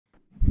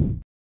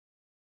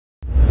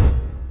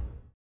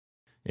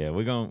Yeah,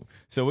 we're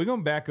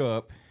gonna back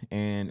up,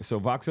 and so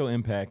VOXO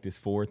Impact is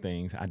 4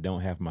 things. I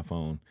don't have my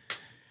phone.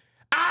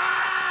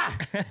 Ah!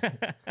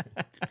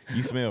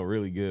 You smell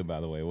really good, by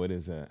the way. What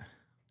is that?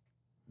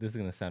 This is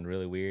gonna sound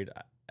really weird.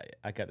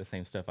 I got the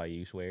same stuff I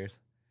use wears.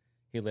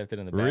 He left it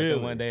in the bathroom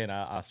Really? one day, and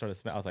I started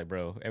smelling. I was like,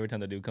 bro, every time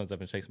the dude comes up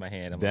and shakes my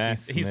hand, I'm That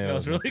like, he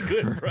smells smells really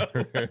good, bro.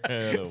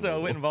 incredible. So I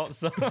went and bought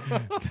some.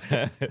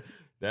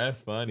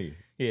 That's funny,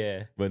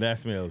 Yeah, but that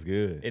smells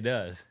good. it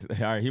does. All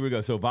right, here we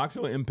go. So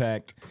VOXO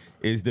Impact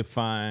is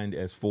defined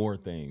as 4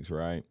 things,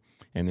 right?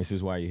 And this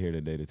is why you're here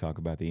today, to talk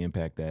about the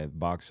impact that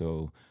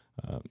VOXO,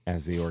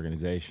 as the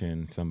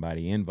organization,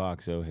 somebody in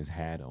VOXO has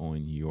had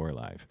on your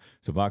life.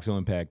 So VOXO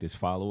Impact is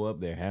follow-up.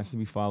 There has to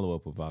be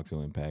follow-up with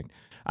VOXO Impact.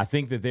 I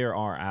think that there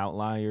are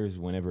outliers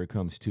whenever it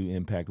comes to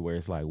impact where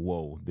it's like,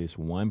 whoa, this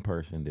one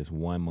person, this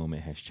one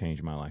moment has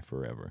changed my life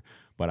forever.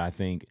 But I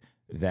think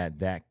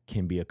that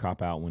can be a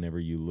cop-out whenever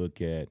you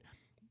look at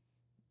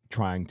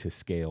trying to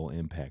scale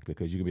impact,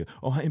 because you can be,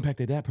 oh, I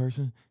impacted that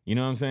person. You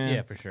know what I'm saying?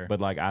 Yeah, for sure. But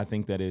like, I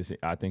think that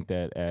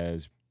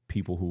as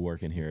people who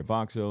work in here at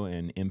VOXO,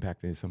 and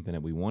impact is something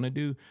that we want to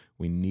do,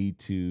 we need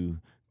to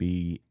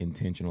be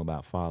intentional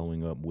about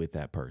following up with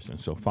that person.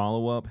 So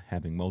follow up,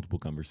 having multiple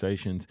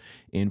conversations,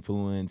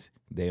 influence,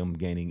 them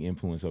gaining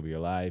influence over your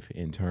life,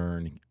 in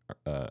turn,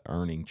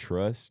 earning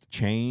trust,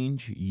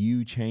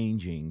 you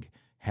changing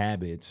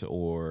habits,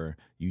 or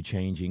you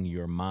changing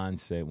your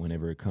mindset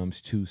whenever it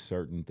comes to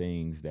certain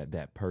things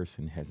that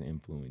person has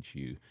influenced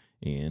you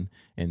in.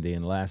 And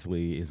then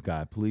lastly is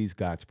God. Please,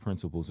 God's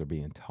principles are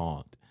being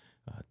taught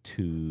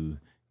to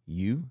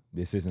you.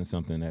 This isn't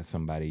something that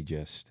somebody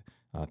just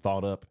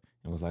thought up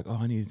and was like, oh,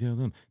 I need to tell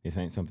them. This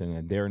ain't something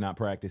that they're not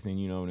practicing,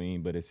 you know what I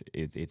mean? But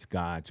it's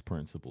God's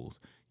principles.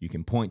 You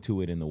can point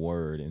to it in the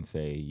word and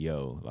say,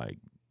 yo, like,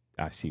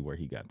 I see where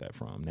he got that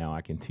from. Now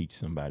I can teach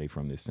somebody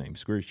from this same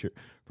scripture,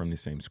 from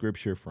this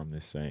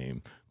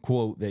same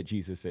quote that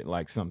Jesus said,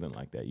 like something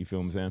like that. You feel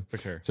what I'm saying? For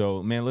sure.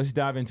 So, man, let's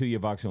dive into your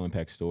VOXO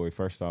Impact story.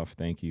 First off,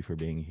 thank you for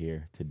being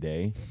here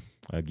today.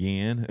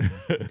 Again.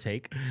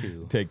 Take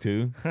 2. Take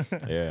 2.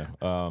 Yeah.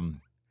 All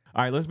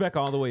right, let's back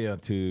all the way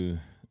up to,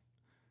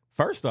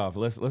 first off,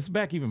 let's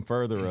back even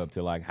further up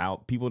to like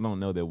how people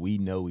don't know that we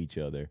know each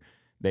other.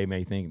 They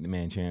may think,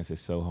 man, Chance is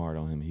so hard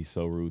on him. He's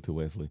so rude to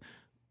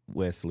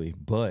Wesley,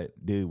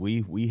 but dude,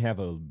 we have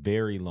a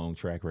very long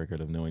track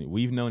record of knowing.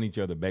 We've known each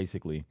other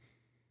basically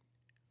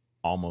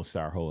almost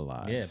our whole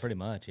lives. Yeah, pretty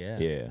much. Yeah.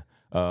 Yeah.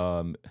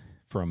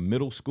 From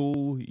middle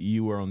school,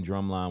 you were on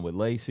drumline with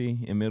Lacey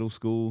in middle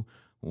school.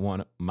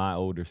 My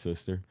older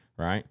sister,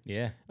 right?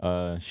 Yeah.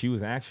 She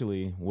was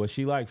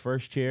she like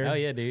first chair? Oh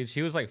yeah, dude.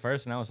 She was like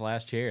first, and I was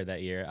last chair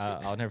that year.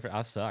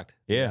 I sucked.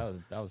 Yeah.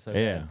 That was so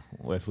Yeah.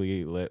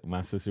 bad.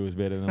 My sister was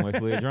better than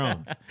Wesley at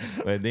drums.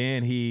 But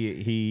then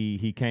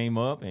he came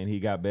up and he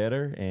got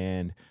better,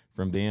 and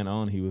from then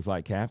on he was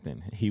like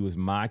captain. He was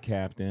my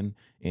captain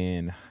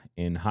in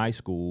high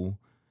school,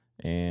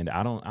 and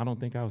I don't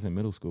think I was in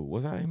middle school.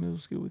 Was I in middle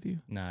school with you?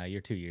 Nah,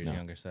 you're 2 years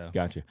younger, so.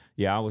 Gotcha.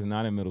 Yeah, I was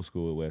not in middle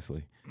school with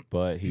Wesley,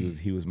 but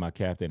he was my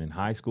captain in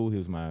high school. He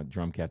was my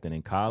drum captain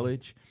in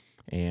college.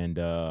 And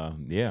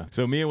yeah,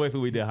 so me and Wesley,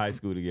 we did high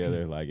school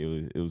together. Like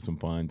it was some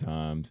fun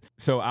times.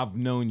 So I've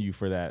known you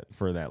for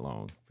that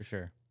long. For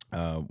sure.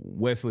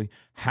 Wesley,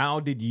 how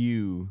did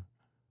you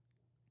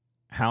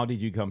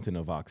come to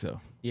know VOXO?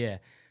 Yeah.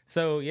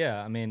 So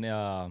yeah, I mean,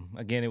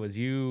 again, it was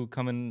you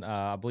coming,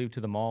 I believe, to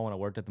the mall when I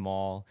worked at the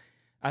mall.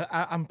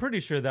 I'm pretty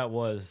sure that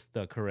was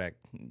the correct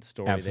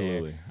story.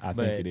 Absolutely. There. I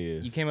think it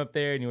is. You came up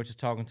there and you were just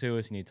talking to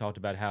us, and you talked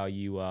about how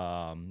you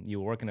were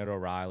working at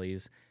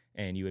O'Reilly's,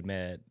 and you had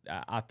met.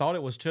 I thought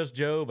it was just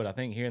Joe, but I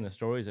think hearing the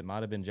stories, it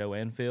might have been Joe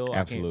and Phil.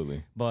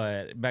 Absolutely.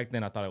 But back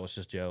then, I thought it was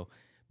just Joe.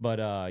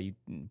 But you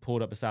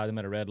pulled up beside him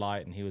at a red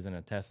light, and he was in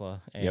a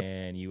Tesla,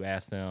 and you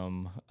asked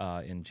them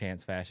in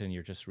Chance fashion,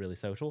 you're just really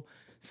social.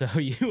 So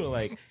you were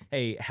like,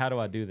 hey, how do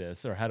I do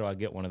this? Or how do I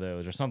get one of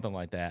those? Or something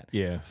like that.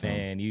 Yeah.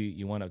 And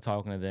you wound up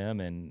talking to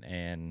them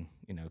and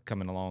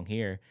coming along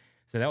here.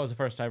 So that was the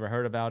first I ever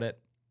heard about it.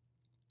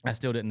 I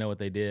still didn't know what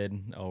they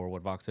did or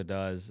what VOXO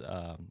does.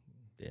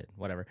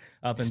 Whatever.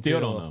 Still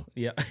don't know.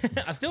 Yeah,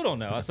 I still don't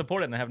know. I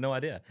support it and I have no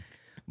idea.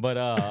 But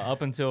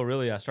up until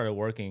really I started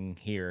working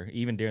here,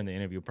 even during the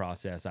interview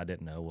process, I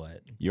didn't know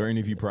what. Your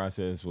interview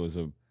process was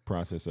a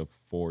process of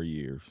 4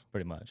 years.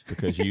 Pretty much.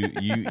 Because you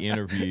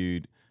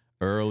interviewed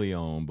early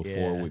on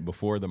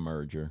before the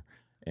merger,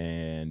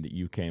 and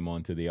you came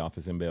onto the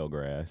office in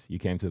Belgrass. You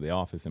came to the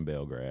office in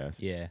Belgrass.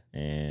 Yeah.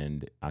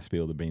 And I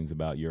spilled the beans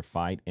about your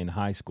fight in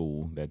high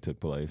school that took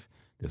place.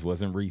 This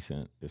wasn't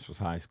recent. This was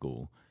high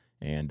school.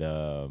 And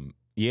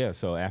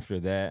so after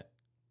that,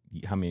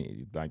 how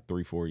many, like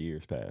 3-4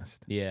 years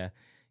passed? Yeah.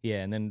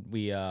 And then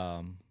we,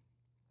 I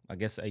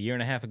guess a year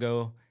and a half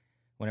ago,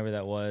 whenever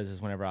that was,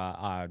 is whenever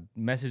I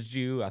messaged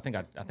you. I think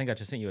I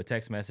just sent you a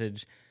text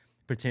message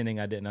pretending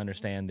I didn't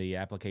understand the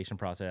application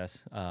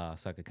process,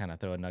 so I could kind of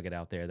throw a nugget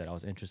out there that I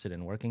was interested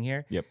in working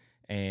here. Yep.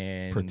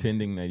 And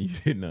Pretending that you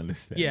didn't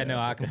understand. yeah, that. no,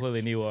 I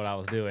completely knew what I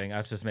was doing. I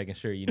was just making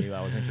sure you knew I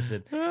was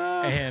interested.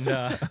 And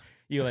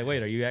you were like,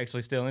 wait, are you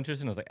actually still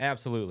interested? And I was like,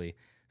 absolutely.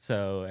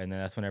 So, and then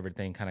that's when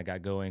everything kind of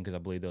got going, because I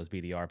believe those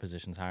BDR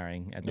positions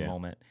hiring at the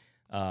moment.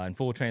 In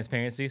full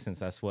transparency, since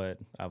that's what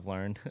I've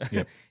learned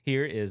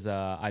here, is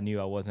I knew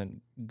I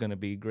wasn't going to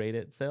be great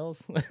at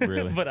sales,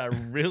 Really? but I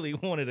really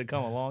wanted to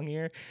come along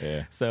here.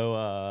 Yeah.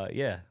 So,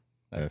 yeah.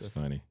 That's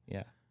funny.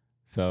 Yeah.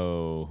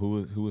 So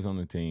who was on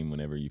the team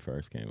whenever you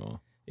first came on?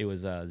 It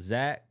was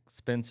Zach,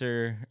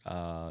 Spencer,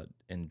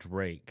 and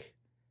Drake,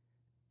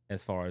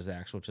 as far as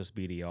actual just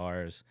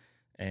BDRs.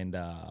 And,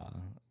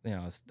 you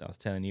know, I was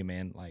telling you,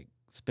 man, like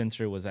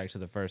Spencer was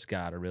actually the first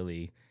guy to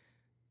really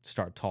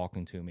start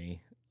talking to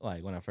me.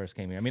 Like when I first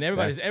came here, I mean,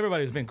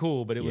 everybody's been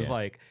cool, but it was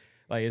like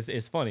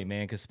it's funny,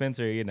 man, because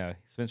Spencer, you know,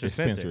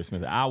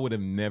 Spencer. I would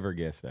have never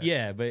guessed that.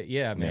 Yeah, but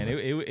yeah, man,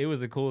 it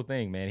was a cool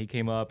thing, man. He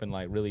came up and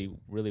like really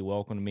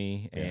welcomed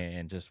me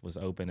and just was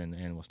open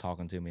and was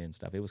talking to me and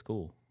stuff. It was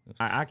cool.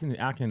 I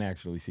can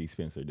actually see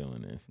Spencer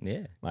doing this.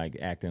 Yeah, like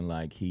acting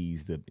like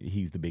he's the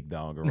big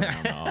dog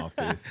around the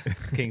office.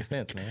 It's King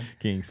Spence, man.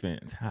 King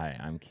Spence. Hi,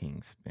 I'm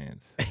King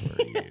Spence.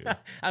 Who are you?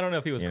 I don't know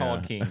if he was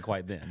called King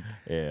quite then.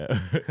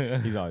 Yeah,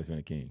 he's always been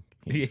a king.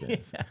 King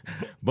Spence.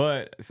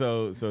 But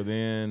so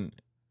then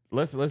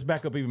let's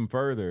back up even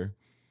further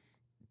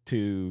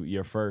to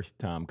your first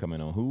time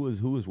coming on. Who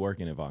was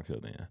working at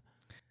VOXO then?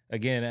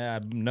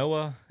 Again,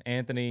 Noah,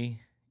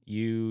 Anthony,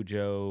 you,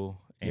 Joe,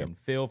 and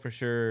Phil for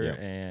sure.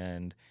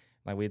 And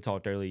like we had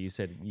talked earlier, you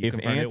said if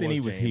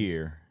Anthony was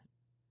here,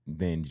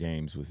 then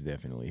James was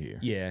definitely here.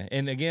 Yeah,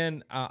 and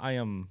again, I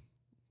am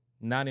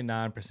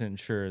 99%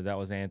 sure that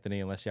was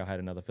Anthony, unless y'all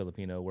had another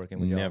Filipino working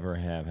with y'all. Never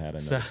have had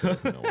another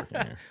Filipino working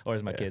here. Or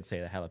as my kids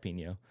say, the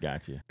jalapeno.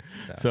 Gotcha.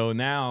 So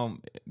now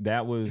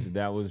that was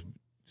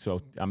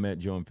so I met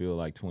Joe and Phil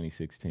like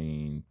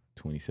 2016,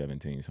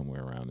 2017,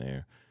 somewhere around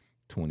there.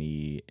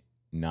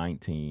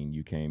 2019,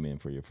 you came in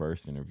for your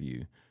first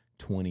interview.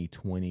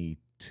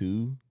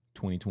 2022,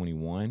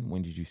 2021,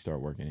 when did you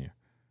start working here?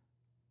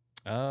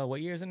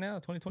 What year is it now?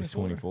 2024. It's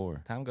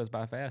 24. Time goes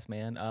by fast,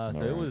 man.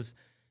 So it was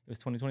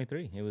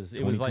 2023. It was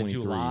like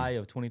July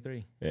of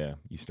 23. Yeah,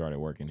 you started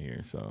working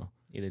here, so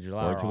either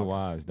July or or to the August.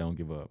 wise, don't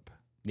give up.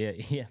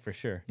 Yeah, for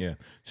sure. Yeah.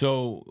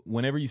 So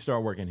whenever you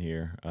start working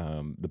here,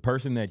 the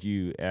person that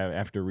you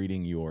after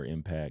reading your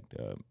impact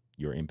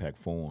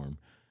form.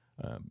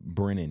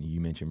 Brennan, you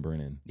mentioned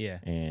Brennan. Yeah.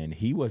 And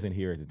he wasn't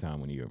here at the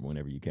time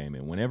whenever you came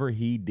in. Whenever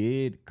he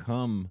did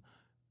come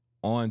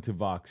on to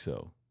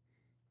VOXO,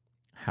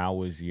 how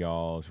was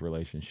y'all's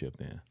relationship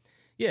then?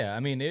 Yeah, I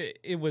mean,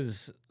 it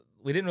was,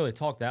 we didn't really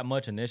talk that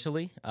much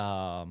initially,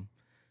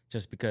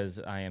 just because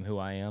I am who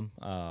I am.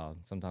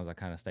 Sometimes I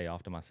kind of stay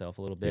off to myself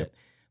a little bit. Yep.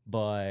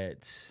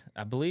 But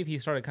I believe he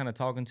started kind of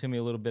talking to me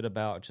a little bit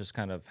about just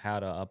kind of how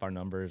to up our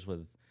numbers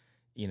with,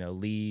 you know,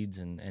 leads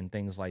and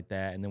things like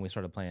that. And then we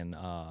started playing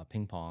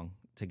ping pong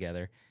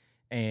together.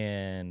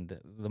 And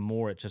the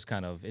more it just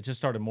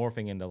started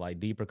morphing into like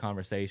deeper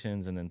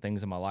conversations, and then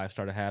things in my life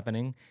started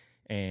happening.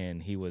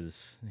 And he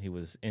was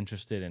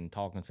interested in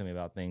talking to me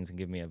about things and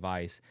giving me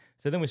advice.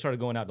 So then we started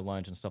going out to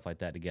lunch and stuff like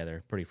that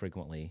together pretty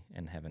frequently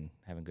and having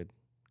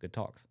good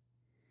talks.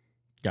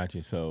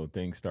 Gotcha. So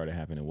things started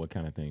happening. What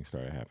kind of things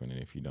started happening,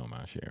 if you don't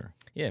mind sharing?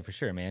 Yeah, for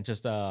sure, man.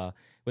 Just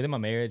within my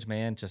marriage,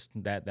 man, just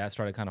that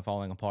started kind of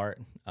falling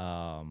apart,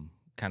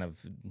 kind of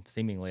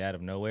seemingly out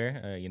of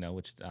nowhere, you know,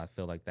 which I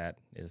feel like that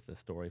is the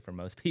story for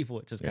most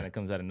people. It just kind of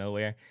comes out of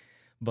nowhere.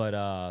 But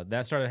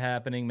that started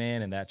happening,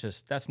 man, and that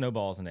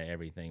snowballs into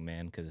everything,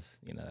 man, because,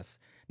 you know, that's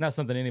not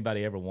something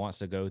anybody ever wants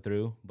to go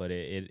through, but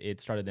it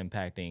started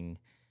impacting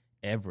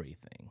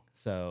everything.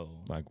 So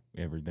like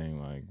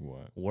everything, like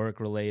what? Work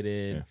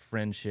related,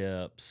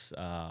 friendships,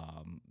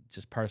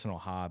 just personal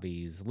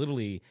hobbies.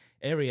 Literally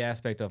every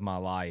aspect of my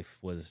life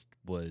was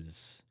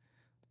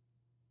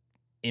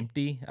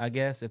empty, I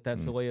guess, if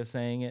that's the way of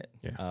saying it.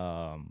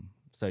 Yeah.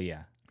 So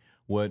yeah.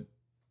 What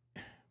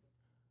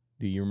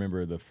do you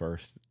remember the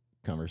first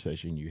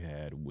conversation you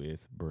had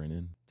with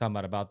Brennan? Talking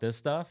about this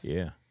stuff?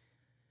 Yeah.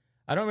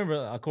 I don't remember,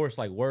 of course,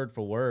 like word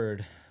for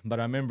word, but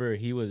I remember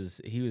he was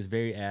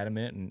very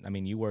adamant, and I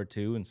mean you were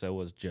too, and so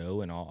was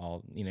Joe and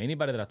all you know,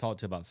 anybody that I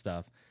talked to about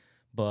stuff,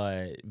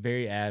 but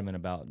very adamant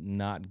about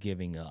not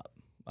giving up,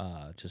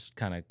 just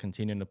kind of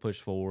continuing to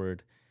push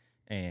forward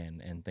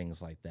and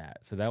things like that.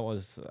 So that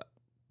was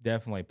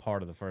definitely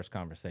part of the first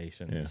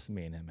conversations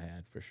me and him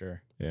had, for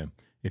sure. Yeah.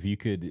 If you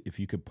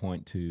could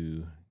point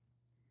to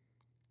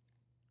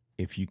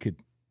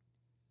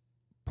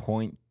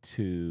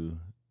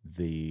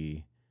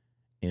the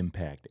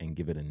impact and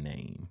give it a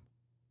name,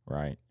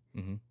 right?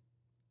 Mm-hmm.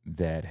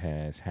 That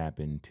has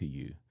happened to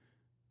you,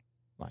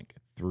 like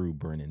through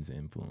Brennan's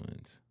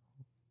influence.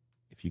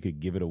 If you could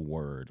give it a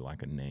word,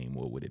 like a name,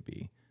 what would it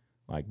be?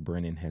 Like,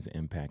 Brennan has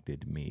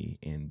impacted me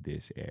in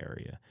this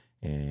area,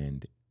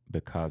 and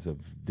because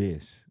of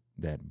this,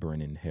 that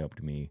Brennan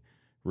helped me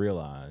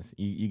realize.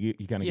 You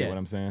kind of get what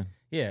I'm saying?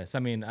 Yes. I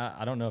mean,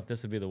 I don't know if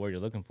this would be the word you're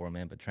looking for,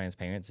 man, but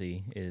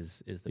transparency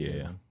is the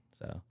big one.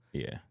 So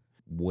yeah.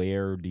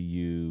 Where do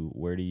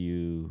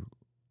you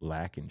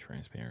lack in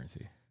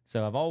transparency?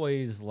 So I've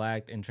always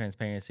lacked in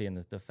transparency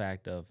in the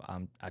fact of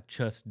I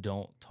just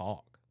don't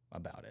talk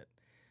about it.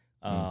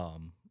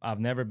 I've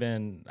never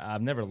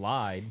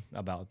lied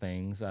about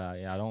things.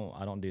 I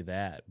don't do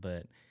that,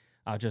 but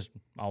I just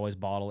always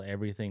bottle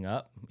everything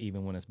up,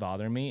 even when it's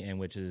bothering me, and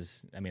which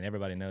is, I mean,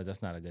 everybody knows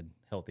that's not a good,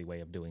 healthy way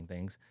of doing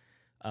things.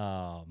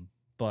 But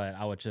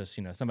I would just,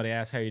 somebody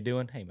asks how you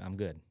doing. Hey, I'm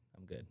good.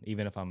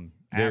 Even if I'm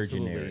very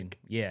generic.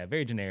 Yeah,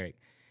 very generic.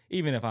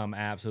 Even if I'm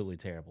absolutely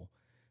terrible.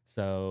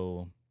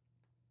 So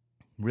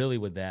really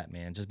with that,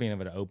 man, just being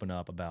able to open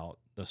up about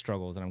the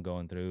struggles that I'm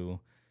going through,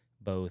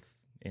 both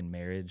in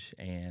marriage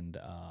and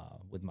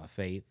with my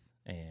faith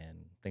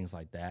and things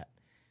like that.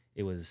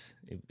 It was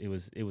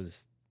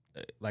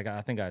like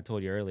I think I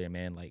told you earlier,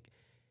 man, like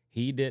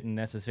he didn't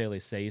necessarily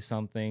say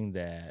something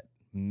that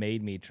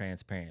made me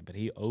transparent, but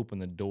he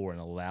opened the door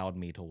and allowed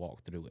me to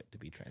walk through it to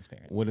be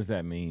transparent. What does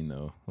that mean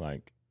though?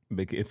 Like,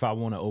 if I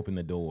want to open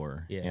the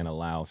door and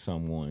allow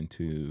someone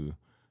to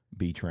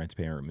be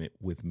transparent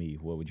with me,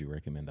 what would you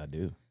recommend I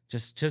do?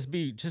 Just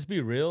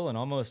be real and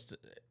almost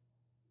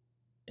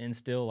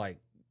instill like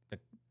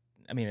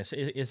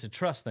it's a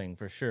trust thing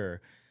for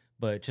sure,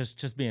 but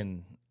just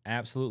being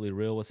absolutely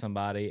real with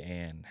somebody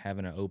and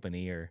having an open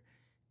ear,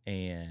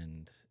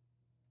 and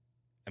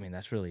I mean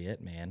that's really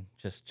it, man.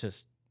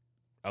 Just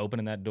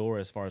opening that door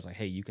as far as like,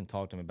 hey, you can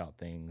talk to me about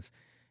things,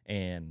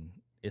 and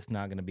it's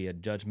not going to be a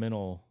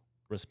judgmental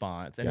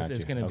response, and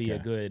it's going to be a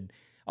good.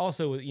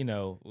 Also, with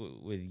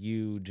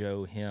you,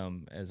 Joe,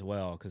 him as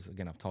well, because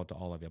again, I've talked to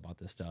all of you about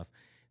this stuff.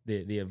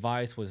 The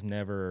advice was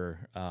never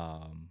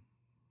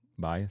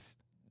biased.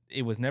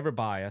 It was never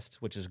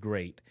biased, which is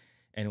great,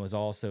 and it was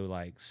also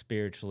like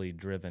spiritually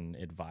driven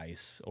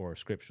advice or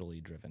scripturally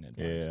driven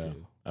advice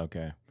too.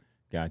 Okay,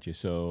 gotcha.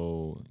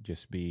 So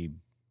just be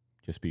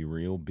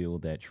real,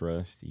 build that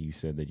trust. You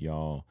said that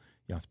y'all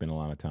spend a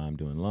lot of time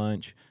doing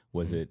lunch.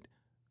 Was it?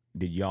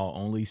 Did y'all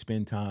only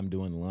spend time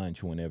doing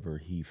lunch whenever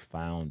he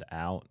found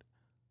out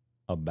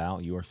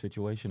about your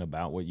situation,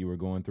 about what you were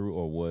going through,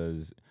 or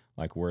was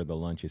like where the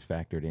lunch is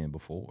factored in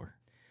before?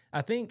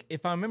 I think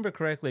if I remember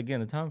correctly, again,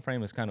 the time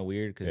frame is kind of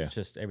weird because it's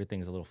just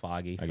everything's a little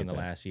foggy from the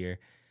last year.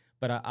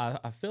 But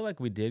I feel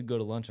like we did go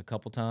to lunch a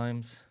couple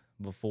times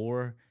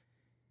before,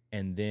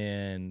 and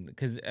then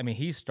because I mean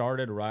he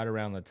started right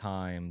around the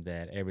time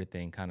that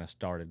everything kind of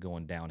started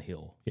going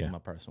downhill in my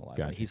personal life.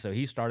 Gotcha. Like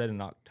he started in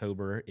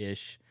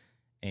October-ish.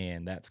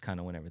 And that's kind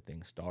of when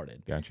everything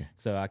started. Gotcha.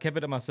 So I kept it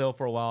to myself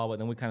for a while, but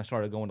then we kind of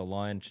started going to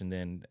lunch, and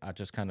then I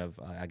just kind of,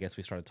 I guess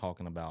we started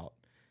talking about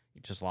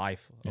just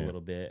life a little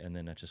bit, and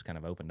then it just kind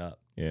of opened up.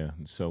 Yeah.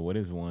 So what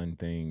is one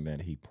thing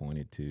that he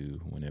pointed to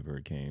whenever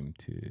it came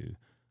to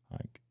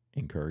like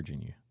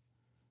encouraging you?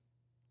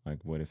 Like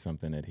what is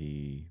something that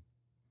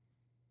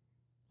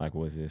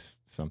was this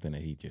something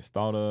that he just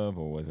thought of,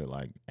 or was it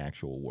like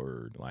actual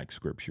word, like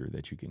scripture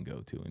that you can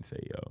go to and say,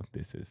 yo,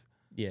 this is.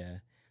 Yeah.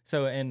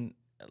 So, and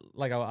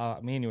like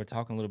me and you were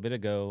talking a little bit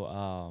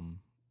ago,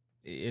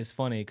 it's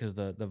funny because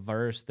the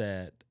verse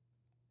that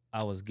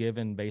I was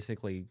given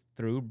basically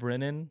through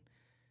Brennan,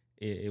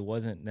 it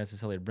wasn't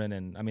necessarily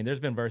Brennan. I mean, there's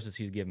been verses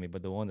he's given me,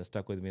 but the one that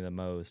stuck with me the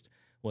most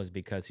was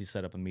because he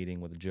set up a meeting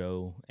with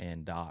Joe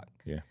and Doc.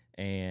 Yeah.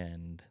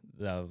 And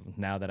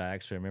now that I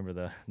actually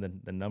remember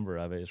the number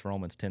of it, it's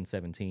Romans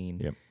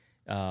 10:17. Yep.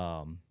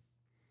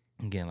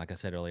 Again, like I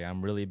said earlier,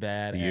 I'm really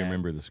bad. You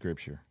remember the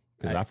scripture?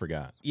 Because I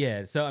forgot.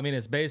 Yeah, so I mean,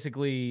 it's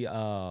basically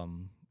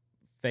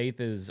faith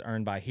is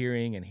earned by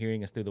hearing, and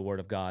hearing is through the word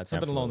of God.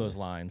 Something along those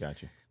lines.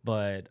 Gotcha.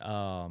 But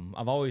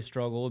I've always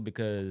struggled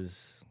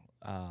because,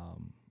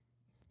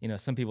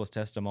 some people's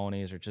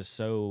testimonies are just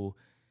so,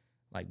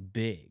 like,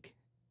 big.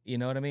 You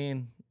know what I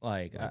mean?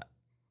 Like,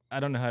 I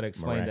don't know how to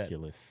explain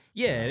miraculous.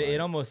 That. Yeah, it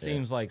almost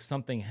seems like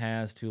something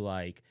has to,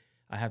 like,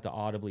 I have to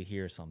audibly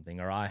hear something,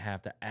 or I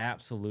have to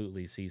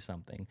absolutely see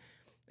something.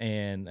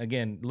 And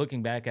again,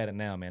 looking back at it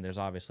now, man, there's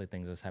obviously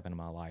things that's happened in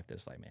my life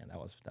that's like, man, that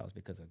was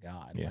because of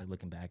God. Yeah. Like,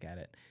 looking back at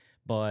it,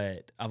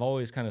 but I've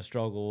always kind of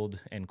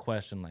struggled and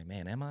questioned, like,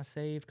 man, am I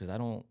saved? Because I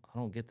don't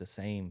get the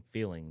same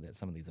feeling that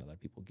some of these other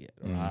people get,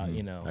 or I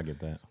get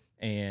that,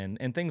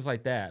 and things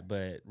like that.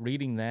 But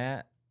reading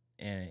that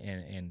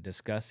and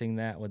discussing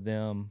that with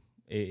them,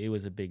 it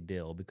was a big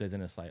deal, because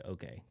then it's like,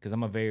 okay, because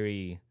I'm a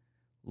very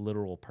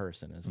literal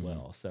person as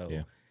well.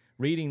 So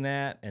reading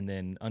that and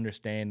then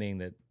understanding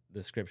that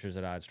the scriptures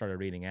that I had started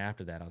reading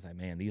after that, I was like,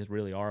 man, these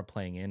really are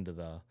playing into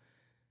to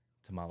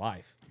my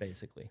life,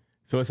 basically.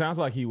 So it sounds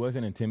like he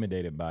wasn't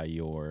intimidated by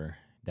your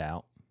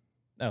doubt.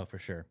 Oh, for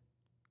sure.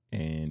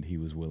 And he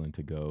was willing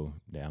to go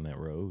down that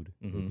road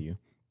with you.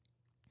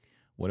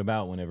 What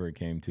about whenever it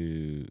came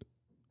to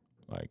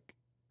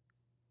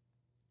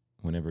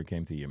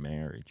your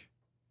marriage?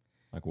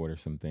 Like, what are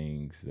some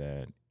things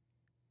that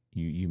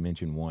you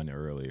mentioned one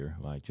earlier,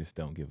 like just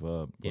don't give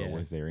up, but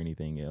was there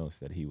anything else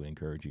that he would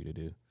encourage you to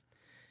do?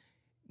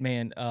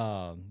 Man,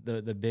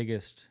 the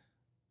biggest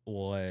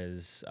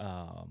was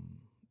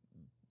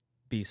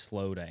be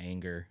slow to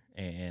anger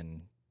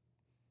and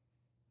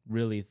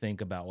really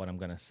think about what I'm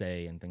going to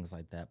say and things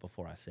like that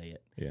before I say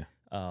it. Yeah.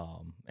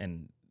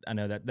 And I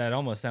know that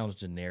almost sounds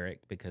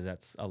generic because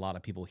that's a lot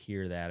of people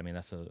hear that. I mean,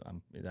 that's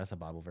a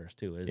Bible verse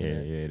too, isn't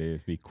it? Yeah, it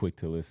is. Be quick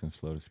to listen,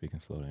 slow to speak,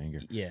 and slow to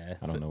anger. Yeah.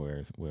 I don't know where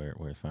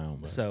it's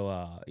found. But.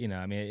 So, you know,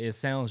 I mean, it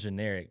sounds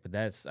generic, but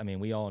that's, I mean,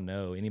 we all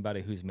know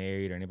anybody who's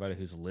married or anybody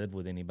who's lived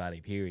with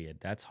anybody, period,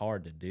 that's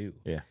hard to do.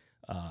 Yeah.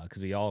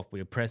 Because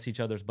we press each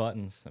other's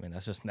buttons. I mean,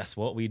 that's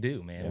what we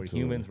do, man. Absolutely.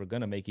 We're humans. We're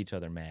gonna make each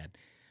other mad.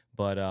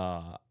 But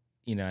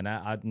you know, and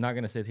I'm not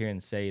gonna sit here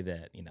and say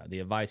that, you know, the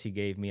advice he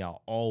gave me, I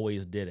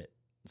always did it.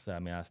 So I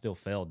mean, I still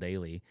fail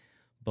daily,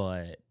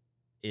 but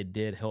it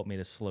did help me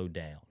to slow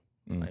down.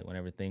 Like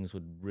whenever things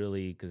would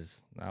really,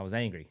 because I was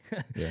angry.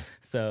 Yeah.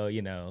 So,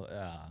 you know,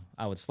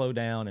 I would slow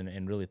down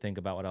and really think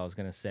about what I was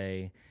gonna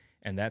say,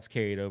 and that's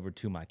carried over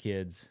to my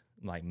kids.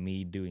 Like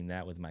me doing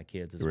that with my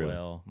kids as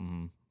well.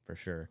 Mm-hmm. For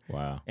sure.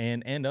 Wow.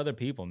 And other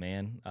people,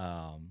 man.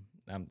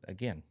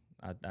 Again,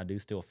 I do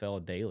still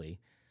fail daily,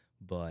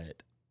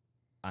 but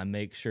I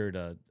make sure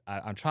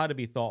I try to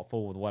be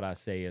thoughtful with what I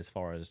say as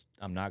far as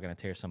I'm not going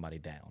to tear somebody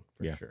down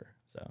for sure.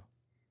 So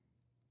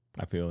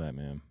I feel that,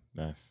 man.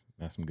 That's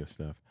some good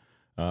stuff.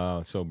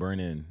 So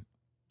Brennan,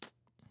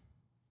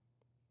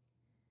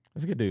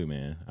 that's a good dude,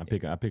 man. I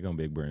pick on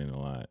Big Brennan a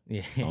lot.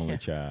 Yeah. Only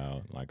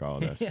child, like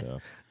all that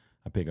stuff.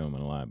 I pick on him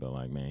a lot, but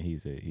like, man,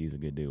 he's a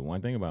good dude.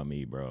 One thing about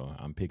me, bro,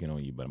 I'm picking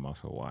on you, but I'm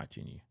also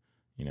watching you,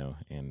 you know.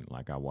 And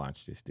like, I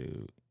watch this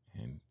dude,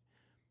 and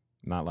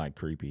not like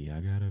creepy. I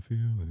got a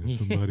feeling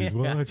somebody's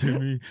watching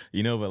me,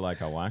 you know. But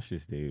like, I watch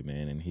this dude,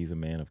 man, and he's a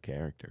man of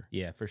character.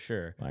 Yeah, for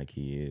sure. Like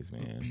he is,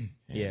 man.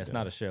 And, yeah, it's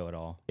not a show at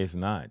all. It's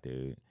not,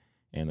 dude.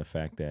 And the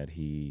fact that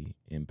he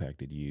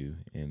impacted you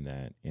in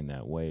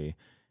that way,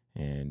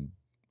 and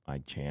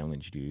like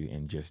challenged you,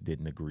 and just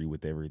didn't agree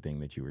with everything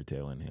that you were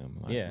telling him.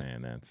 Like,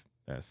 man,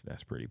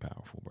 that's pretty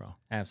powerful, bro.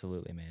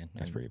 Absolutely, man.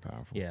 That's pretty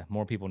powerful. Yeah,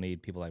 more people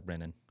need people like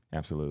Brendan.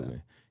 Absolutely.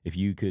 So. If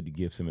you could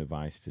give some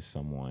advice to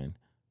someone,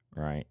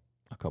 right,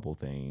 a couple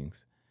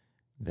things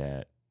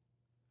that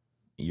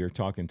you're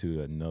talking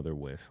to another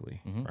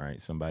Wesley,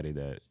 right, somebody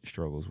that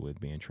struggles with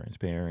being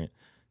transparent,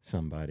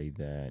 somebody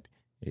that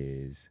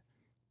is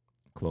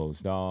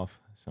closed off,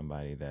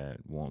 somebody that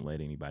won't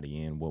let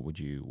anybody in,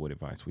 what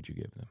advice would you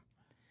give them?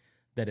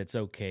 That it's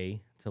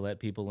okay to let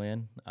people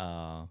in.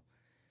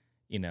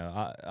 You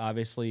know,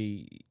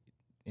 obviously,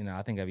 you know,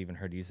 I think I've even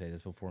heard you say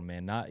this before,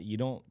 man. You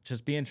don't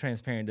just being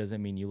transparent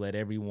doesn't mean you let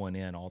everyone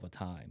in all the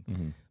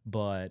time,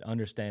 but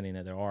understanding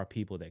that there are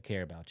people that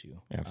care about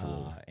you.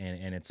 Absolutely.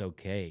 And it's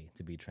okay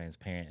to be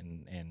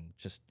transparent and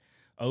just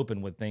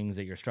open with things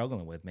that you're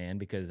struggling with, man,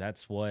 because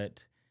that's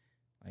what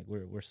like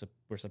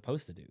we're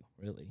supposed to do,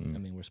 really. I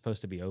mean, we're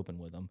supposed to be open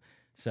with them.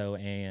 So,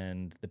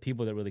 and the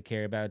people that really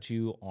care about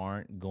you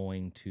aren't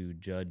going to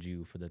judge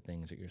you for the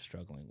things that you're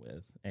struggling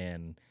with.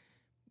 And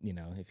you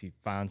know, if you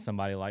find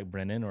somebody like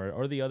Brennan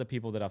or the other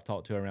people that I've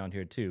talked to around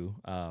here too,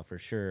 for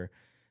sure,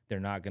 they're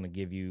not going to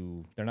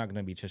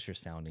be just your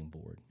sounding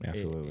board.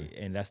 Absolutely.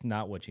 And that's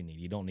not what you need.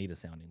 You don't need a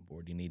sounding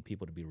board. You need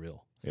people to be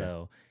real.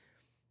 So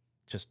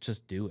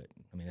just do it.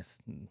 I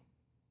mean,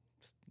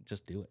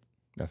 just do it.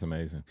 That's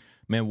amazing,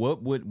 man.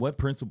 What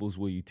principles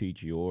will you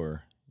teach you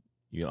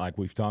like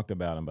we've talked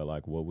about them, but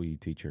like what will you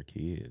teach your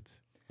kids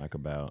like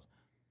about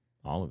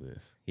all of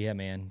this? Yeah,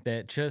 man,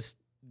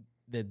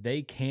 that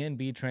they can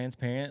be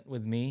transparent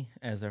with me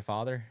as their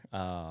father.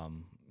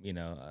 You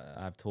know,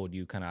 I've told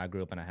you I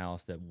grew up in a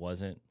house that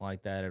wasn't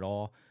like that at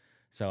all.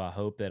 So I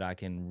hope that I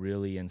can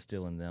really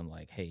instill in them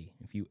like, hey,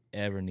 if you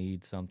ever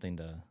need something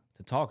to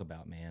talk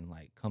about, man,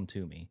 like come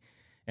to me.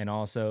 And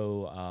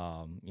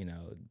also, you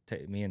know,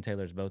 me and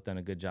Taylor's both done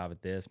a good job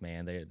at this,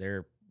 man.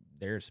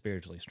 They're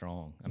spiritually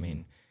strong. I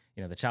mean,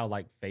 you know, the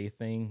childlike faith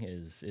thing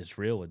is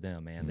real with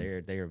them, man.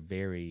 They are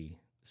very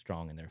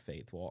strong in their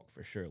faith walk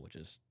for sure, which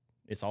is,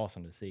 it's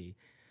awesome to see.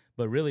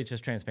 But really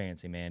just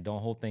transparency, man.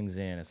 Don't hold things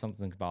in. If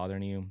something's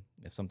bothering you,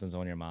 if something's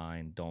on your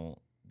mind, don't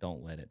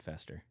let it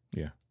fester.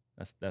 Yeah.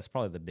 That's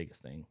probably the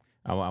biggest thing.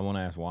 I want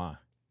to ask why.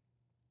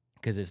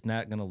 Because it's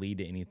not going to lead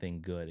to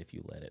anything good if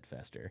you let it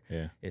fester.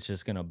 Yeah. It's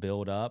just going to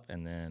build up,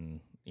 and then,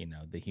 you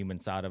know, the human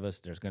side of us,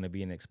 there's going to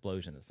be an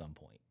explosion at some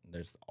point.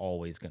 There's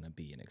always going to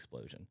be an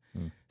explosion.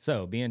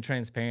 So being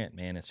transparent,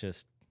 man,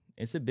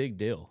 it's a big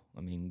deal.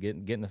 I mean,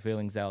 getting the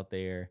feelings out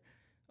there,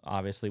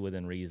 obviously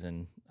within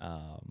reason,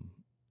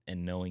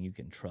 and knowing you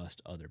can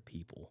trust other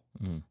people.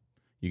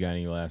 You got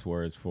any last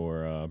words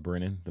for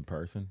Brennan, the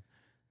person,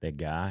 that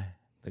guy?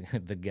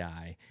 The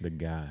guy.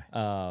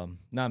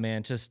 Nah,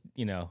 man, just,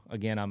 you know,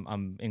 again,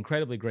 I'm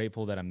incredibly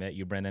grateful that I met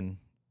you, Brennan.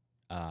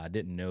 I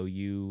didn't know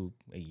you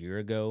a year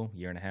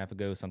and a half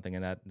ago, something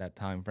in that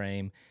time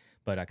frame,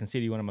 but I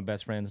consider you one of my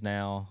best friends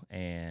now,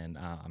 and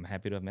I'm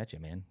happy to have met you,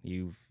 man.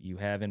 You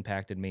have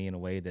impacted me in a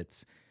way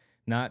that's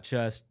not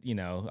just, you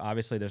know,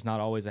 obviously there's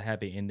not always a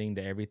happy ending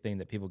to everything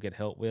that people get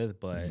help with,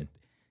 but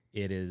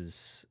it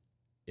is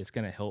it's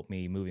going to help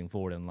me moving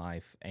forward in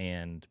life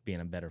and being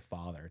a better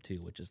father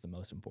too, which is the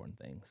most important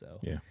thing. So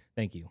Yeah.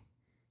 thank you.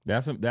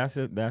 That's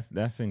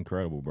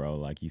incredible, bro.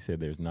 Like you said,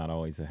 there's not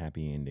always a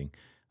happy ending.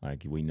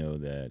 Like we know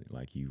that,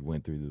 like you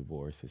went through the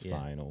divorce, it's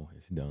final,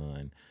 it's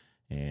done,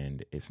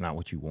 and it's not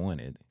what you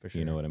wanted. For sure.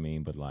 You know what I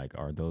mean? But like,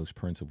 are those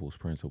principles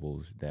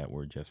that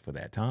were just for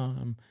that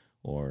time,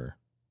 or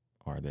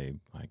are they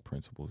like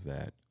principles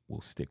that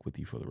will stick with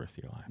you for the rest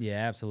of your life?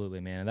 Yeah, absolutely,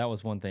 man. And that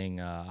was one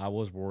thing I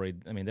was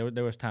worried. I mean,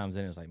 there was times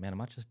then it was like, man,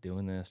 am I just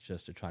doing this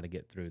just to try to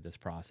get through this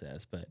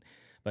process?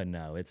 But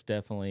no, it is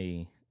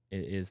definitely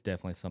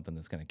something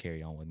that's going to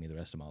carry on with me the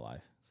rest of my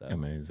life. So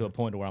Amazing. To a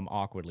point where I'm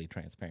awkwardly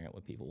transparent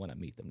with people when I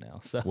meet them now.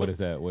 So What does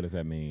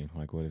that mean?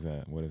 Like, what does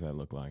that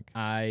look like?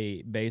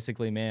 I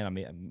basically, man,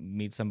 I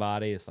meet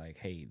somebody. It's like,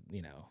 hey,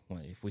 you know,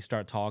 if we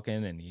start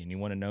talking and you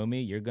want to know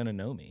me, you're gonna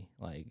know me.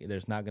 Like,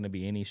 there's not gonna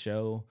be any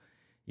show.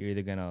 You're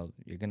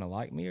gonna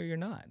like me or you're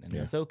not, and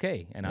that's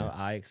okay. And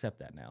I accept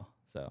that now.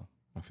 So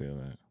I feel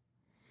that.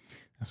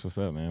 That's what's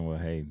up, man. Well,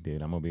 hey,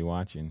 dude, I'm gonna be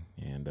watching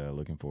and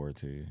looking forward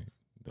to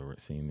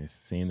seeing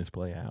this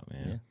play out,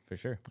 man. Yeah, for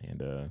sure.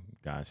 And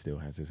God still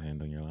has His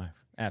hand on your life.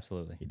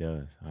 Absolutely, He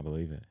does. I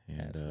believe it.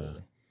 And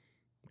absolutely.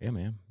 Yeah,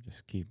 man.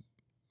 Just keep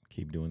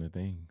doing the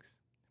things.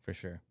 For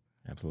sure.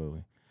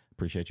 Absolutely.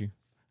 Appreciate you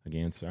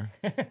again, sir.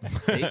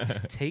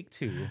 Take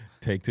two.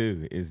 Take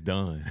two is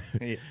done.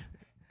 Yeah.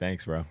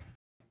 Thanks, bro.